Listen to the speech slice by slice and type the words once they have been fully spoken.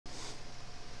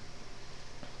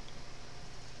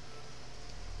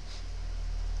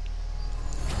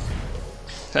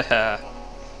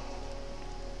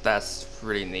That's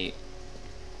pretty neat.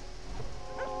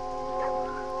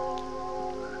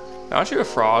 Aren't you a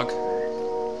frog?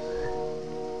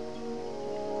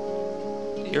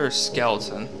 You're a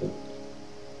skeleton.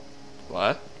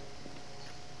 What?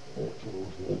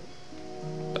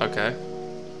 Okay.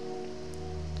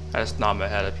 I just nod my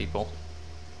head at people.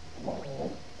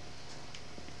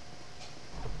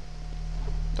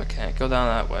 I can't go down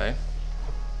that way.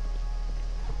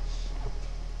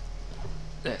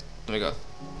 Let me go.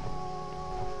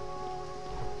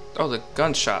 Oh, the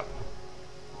gun shop.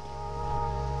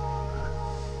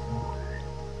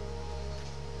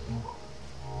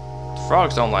 The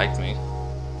frogs don't like me.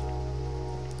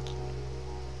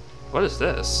 What is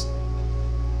this?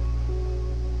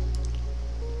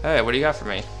 Hey, what do you got for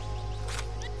me?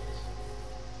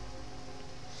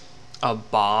 A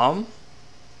bomb?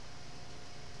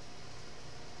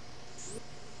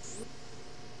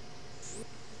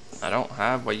 I don't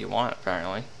have what you want,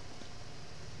 apparently.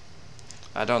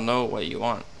 I don't know what you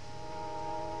want.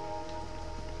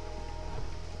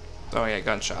 Oh yeah,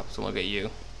 gun shop, so look at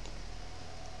you.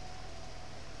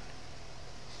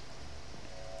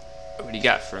 What do you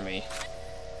got for me?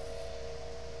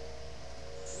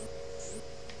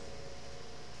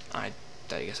 I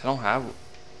guess I don't have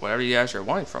whatever you guys are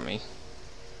wanting from me.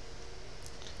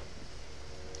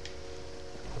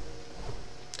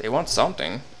 They want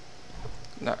something.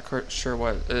 Not quite sure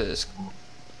what it is. I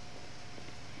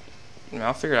mean,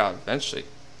 I'll figure it out eventually.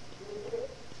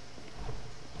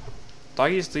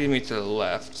 Doggies lead me to the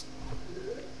left.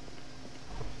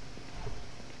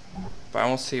 But I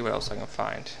won't see what else I can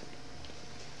find.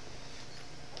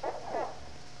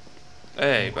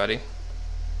 Hey, buddy.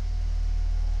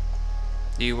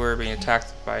 You were being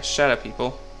attacked by shadow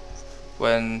people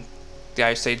when the guy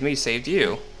who saved me saved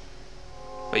you.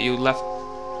 But you left...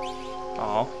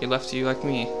 Oh, he left you like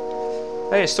me.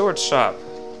 Hey, storage shop.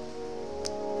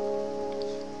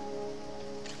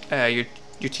 Hey,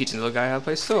 you're teaching the little guy how to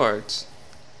play swords.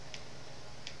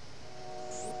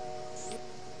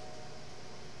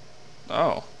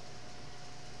 Oh.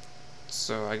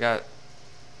 So I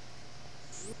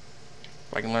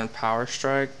can learn power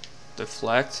strike,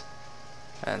 deflect,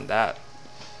 and that.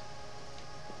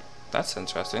 That's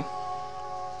interesting.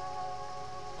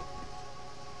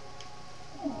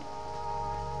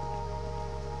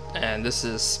 And this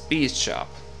is speed shop.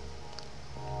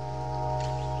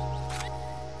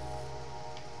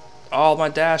 All my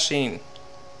dashing.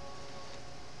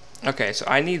 Okay, so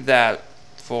I need that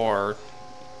for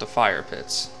the fire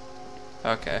pits.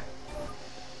 Okay.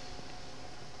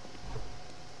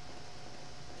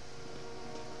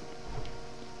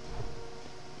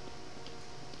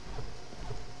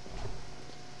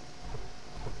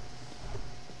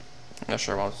 Not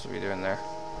sure what else to be doing there.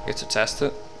 Get to test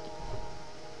it.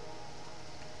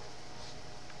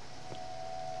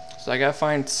 So I gotta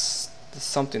find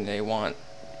something they want.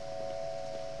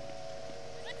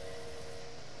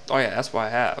 Oh yeah, that's what I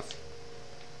have.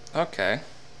 Okay.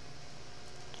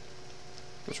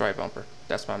 That's right, bumper.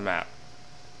 That's my map.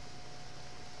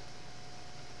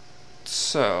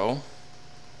 So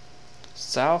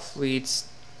south leads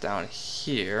down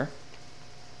here.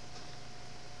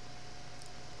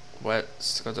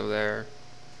 West goes over there.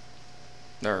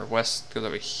 Or west goes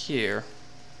over here.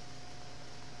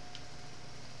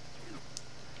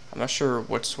 I'm not sure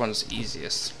which one's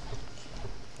easiest.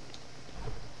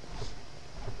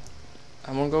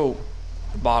 I'm gonna go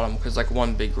bottom because like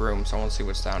one big room, so I want to see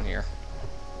what's down here.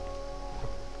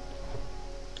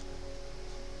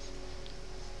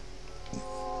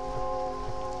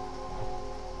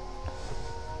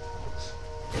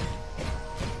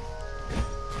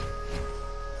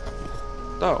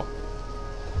 Oh.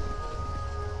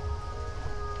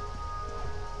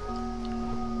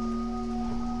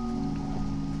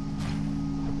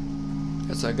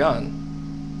 It's a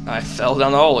gun. I fell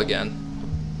down the hole again.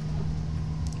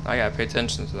 I gotta pay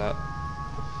attention to that.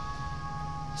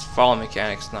 This falling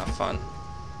mechanic's not fun.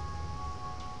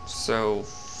 So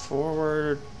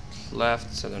forward,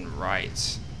 left, and then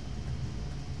right.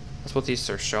 That's what these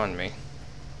are showing me.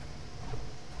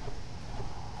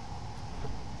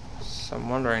 So I'm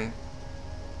wondering.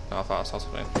 No, I thought I saw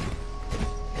something.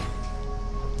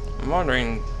 I'm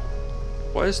wondering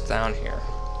what is down here,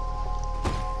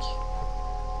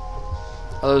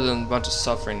 other than a bunch of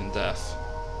suffering and death.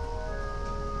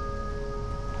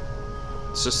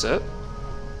 It's just it?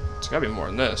 It's gotta be more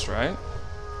than this, right?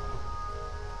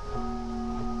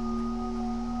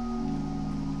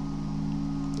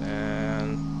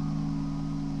 And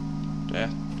yeah,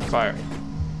 fire.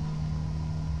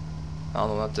 I don't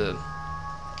know what that did.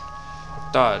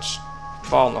 Dodge.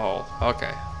 Fall in the hole.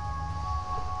 Okay.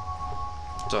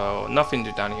 So, nothing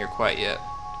to do down here quite yet.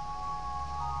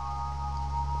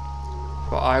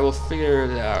 But I will figure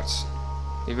it out.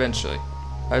 Eventually.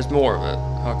 There's more of it.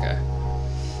 Okay.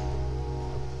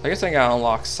 I guess I gotta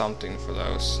unlock something for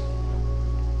those.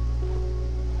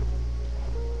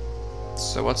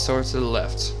 So what's over to the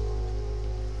left?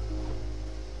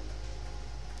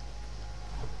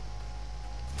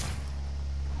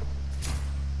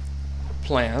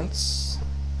 Plants.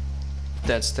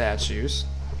 Dead statues.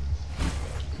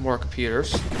 More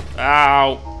computers.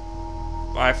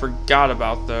 Ow! I forgot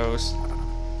about those.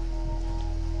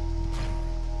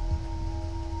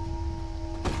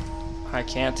 I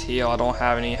can't heal. I don't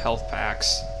have any health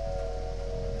packs.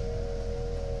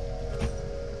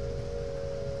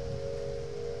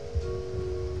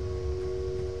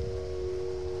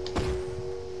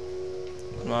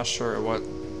 I'm not sure what.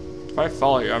 If I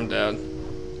follow you, I'm dead.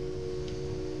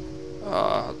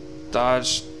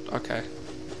 Dodge. Okay.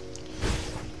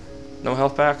 No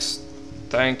health packs?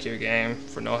 Thank you, game,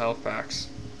 for no health packs.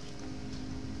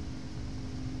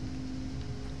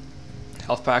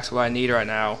 Health packs are what I need right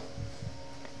now.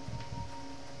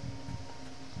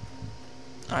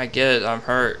 I get it, I'm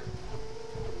hurt.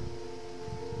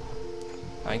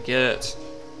 I get it.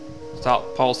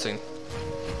 Stop pulsing.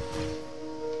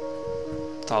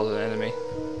 Thought of the enemy.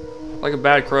 Like a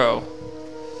bad crow.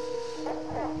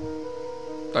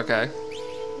 Okay.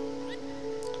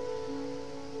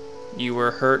 You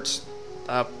were hurt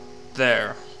up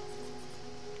there.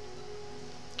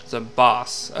 It's a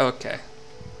boss. Okay.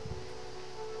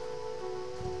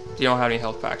 You don't have any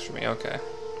health packs for me. Okay.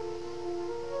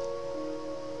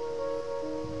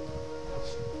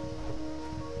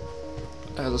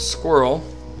 There's a squirrel.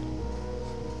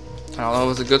 I don't know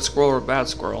if it's a good squirrel or a bad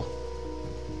squirrel.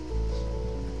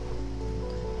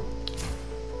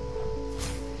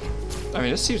 I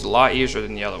mean, this seems a lot easier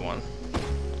than the other one.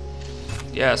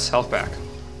 Yes, health pack.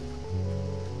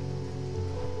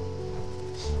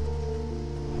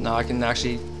 Now I can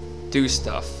actually do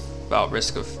stuff without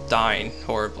risk of dying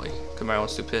horribly because of my own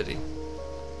stupidity.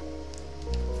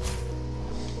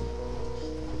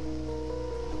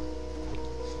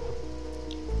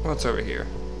 What's over here?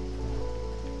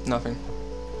 Nothing.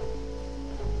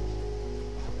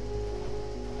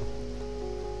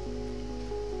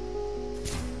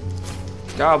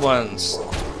 Goblins.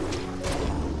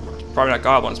 Probably not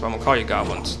goblins, but I'm gonna call you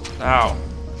goblins. Ow.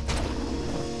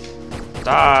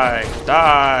 Die.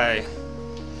 Die.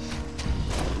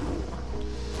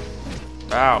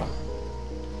 Ow.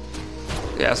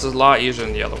 Yeah, this is a lot easier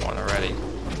than the other one already.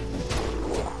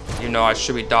 You know I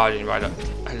should be dodging, but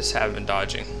I just haven't been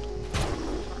dodging.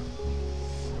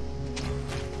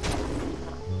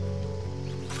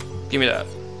 Give me that.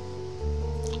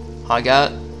 I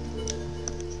got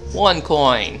 1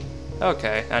 coin.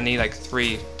 Okay, I need like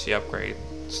 3 to upgrade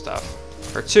stuff.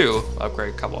 Or 2,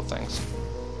 upgrade a couple of things.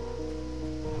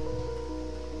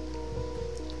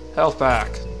 Health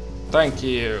pack. Thank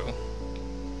you.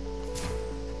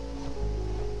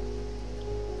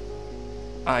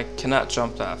 I cannot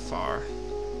jump that far.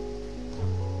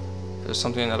 There's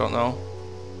something I don't know.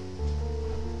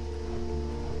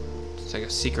 It's like a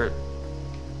secret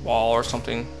wall or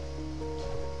something.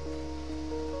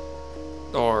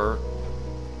 Or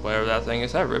whatever that thing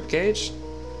is. That ribcage?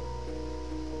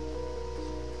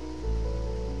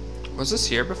 Was this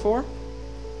here before?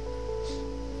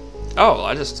 Oh,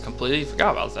 I just completely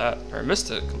forgot about that. Or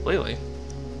missed it completely.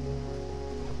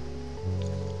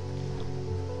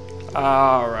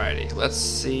 Alrighty, let's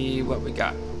see what we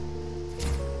got.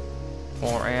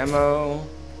 More ammo.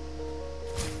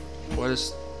 What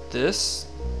is this?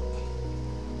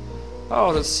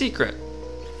 Oh, the secret.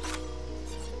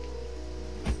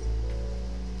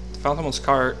 Found someone's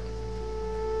cart.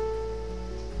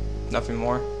 Nothing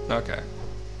more? Okay.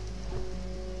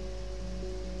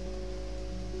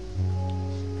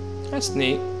 That's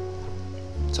neat.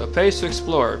 So it pays to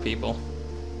explore, people.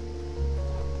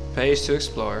 Pays to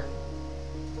explore.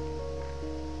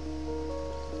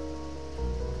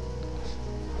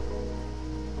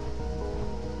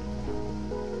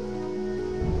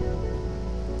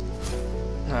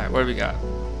 Alright, what do we got?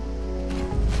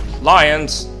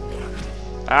 Lions!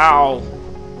 Ow!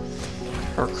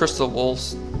 Or crystal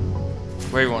wolves.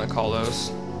 Whatever you want to call those.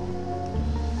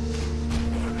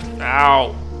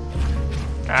 Ow!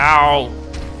 Ow!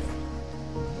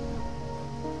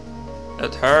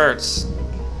 It hurts.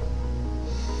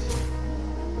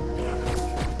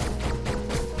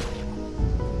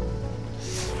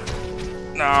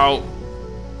 No.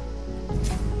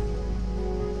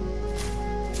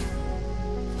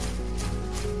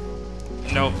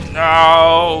 Nope.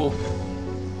 No.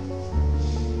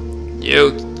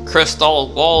 You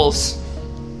crystal wolves.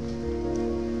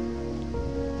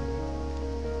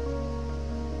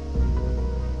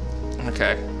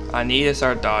 Okay, I need to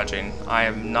start dodging. I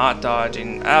am not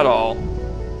dodging at all,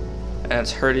 and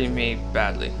it's hurting me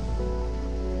badly.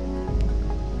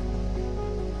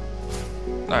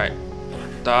 Alright.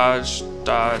 Dodge,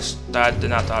 dodge. That did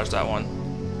not dodge that one.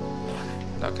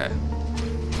 Okay.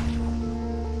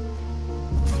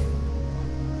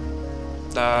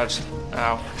 Dodge.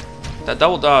 Ow. That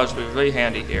double dodge would be really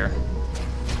handy here.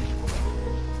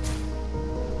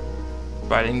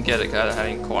 But I didn't get it because I didn't have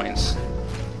any coins.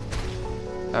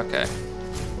 Okay.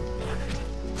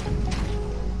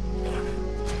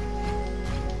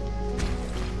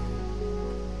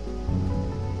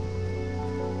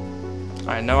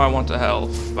 I know I want the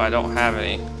health, but I don't have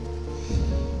any.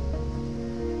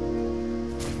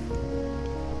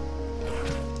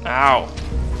 Ow.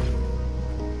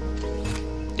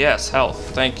 Yes, health.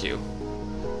 Thank you.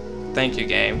 Thank you,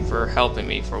 game, for helping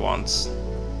me for once.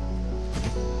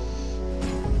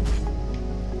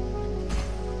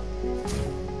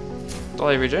 Will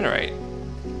they regenerate?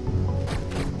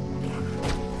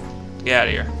 Get out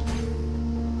of here.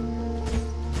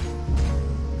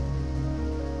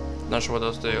 Not sure what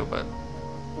those do, but...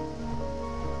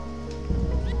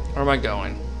 Where am I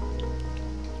going?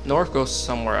 North goes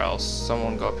somewhere else.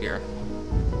 Someone go up here.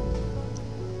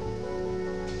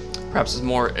 Perhaps it's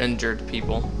more injured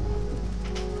people.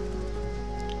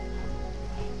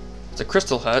 It's a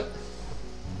crystal hut.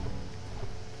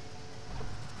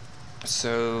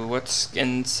 So what's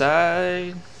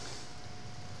inside?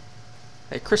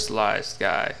 A crystallized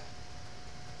guy.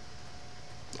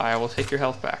 I will take your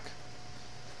health back.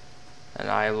 And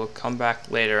I will come back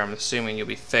later. I'm assuming you'll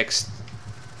be fixed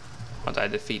once I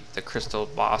defeat the crystal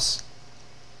boss.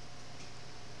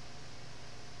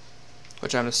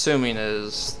 Which I'm assuming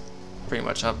is pretty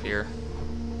much up here.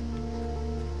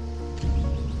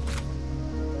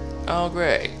 Oh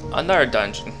great, another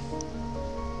dungeon.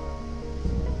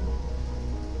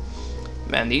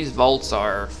 Man, these vaults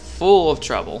are full of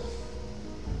trouble.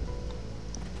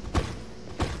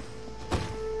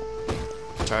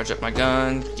 Charge up my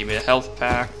gun, give me a health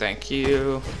pack, thank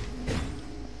you.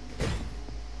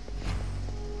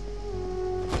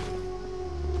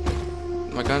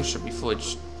 My gun should be fully...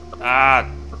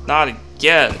 not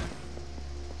again!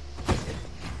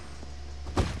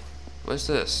 What's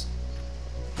this?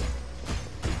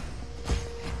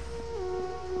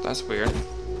 That's weird.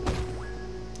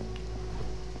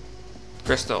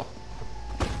 Crystal.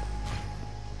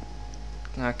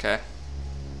 Okay.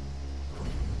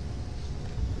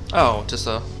 Oh, just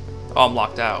a... Oh, I'm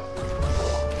locked out.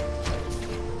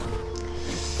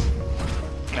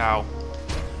 Ow.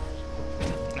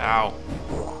 Ow.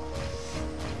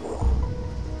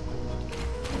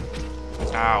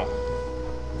 Ow.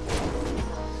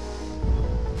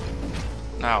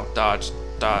 Now, dodge,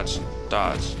 dodge,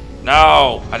 dodge.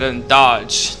 No! I didn't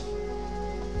dodge.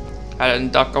 I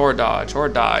didn't duck or dodge, or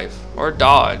dive, or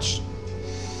dodge.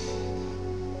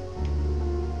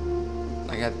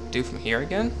 I got to do from here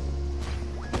again?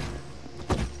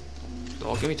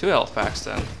 Well, give me 2 health packs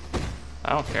then.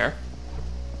 I don't care.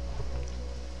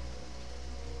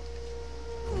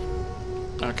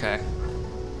 Okay.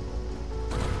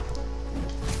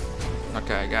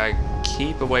 Okay, I gotta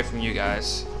keep away from you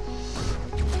guys.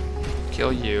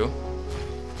 Kill you.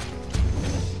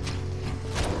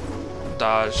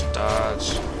 Dodge,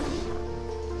 dodge.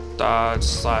 Dodge,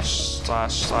 slash,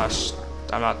 slash, slash.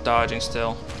 I'm not dodging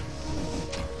still.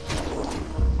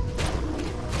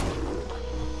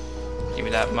 Give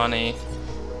me that money.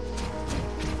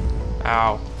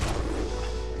 Ow.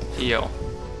 Heal.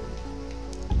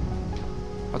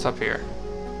 What's up here?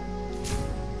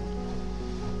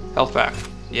 Health back.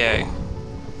 Yay.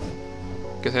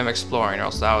 Good thing I'm exploring, or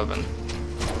else that would have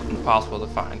been impossible to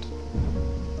find.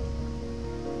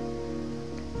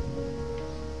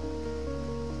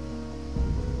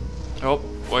 Oh,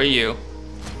 what are you?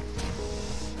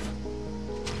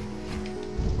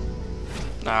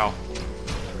 Ow.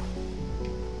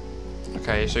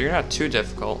 Okay, so you're not too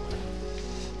difficult.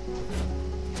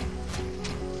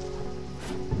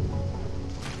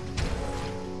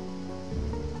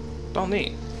 Don't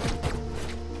need.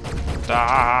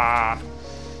 Ah.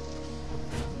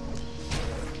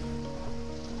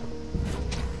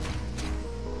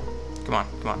 Come on,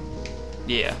 come on.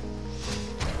 Yeah.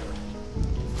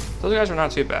 Those guys are not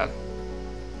too bad.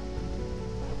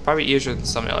 Probably easier than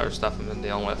some of the other stuff I've been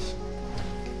dealing with.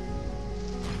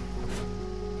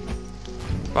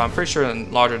 But I'm pretty sure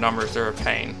in larger numbers they're a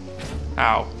pain.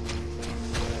 Ow.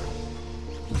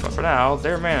 But for now,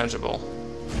 they're manageable.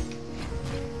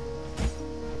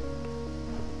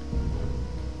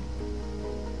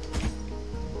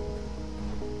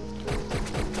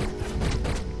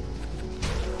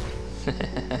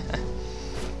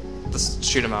 Let's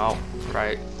shoot him out,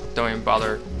 right? Don't even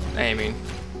bother aiming.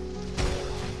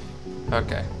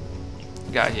 Okay.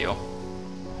 Gotta heal.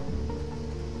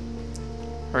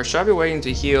 Or should I be waiting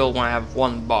to heal when I have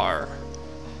 1 bar?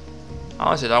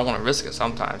 Honestly, I don't want to risk it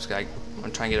sometimes, because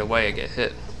I'm trying to get away and get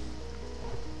hit.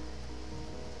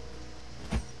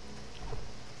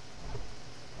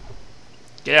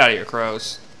 Get out of here,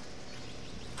 crows.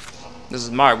 This is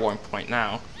my warning point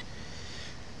now.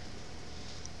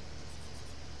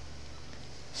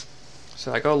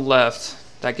 So I go left,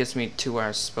 that gets me to where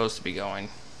I'm supposed to be going.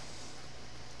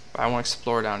 But I want to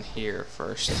explore down here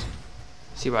first.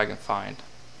 See what I can find.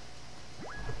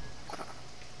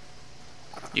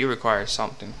 You require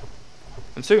something.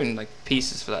 I'm assuming like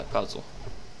pieces for that puzzle.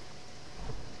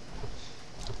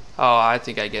 Oh, I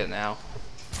think I get it now.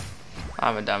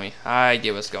 I'm a dummy. I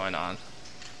get what's going on.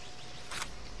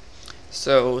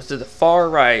 So to the far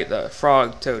right, the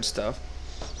frog toad stuff,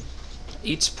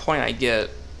 each point I get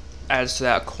adds to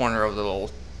that corner of the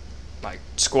little like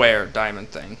square diamond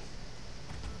thing.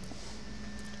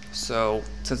 So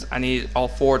since I need all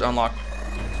 4 to unlock.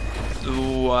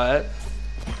 What?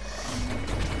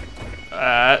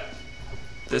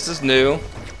 This is new.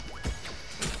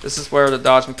 This is where the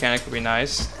dodge mechanic would be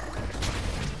nice.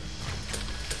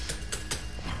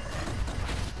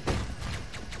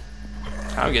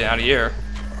 I'm getting out of here.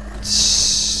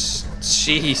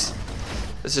 Jeez.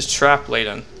 This is trap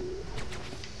laden.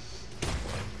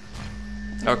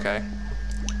 Okay.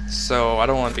 So I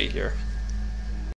don't want to be here.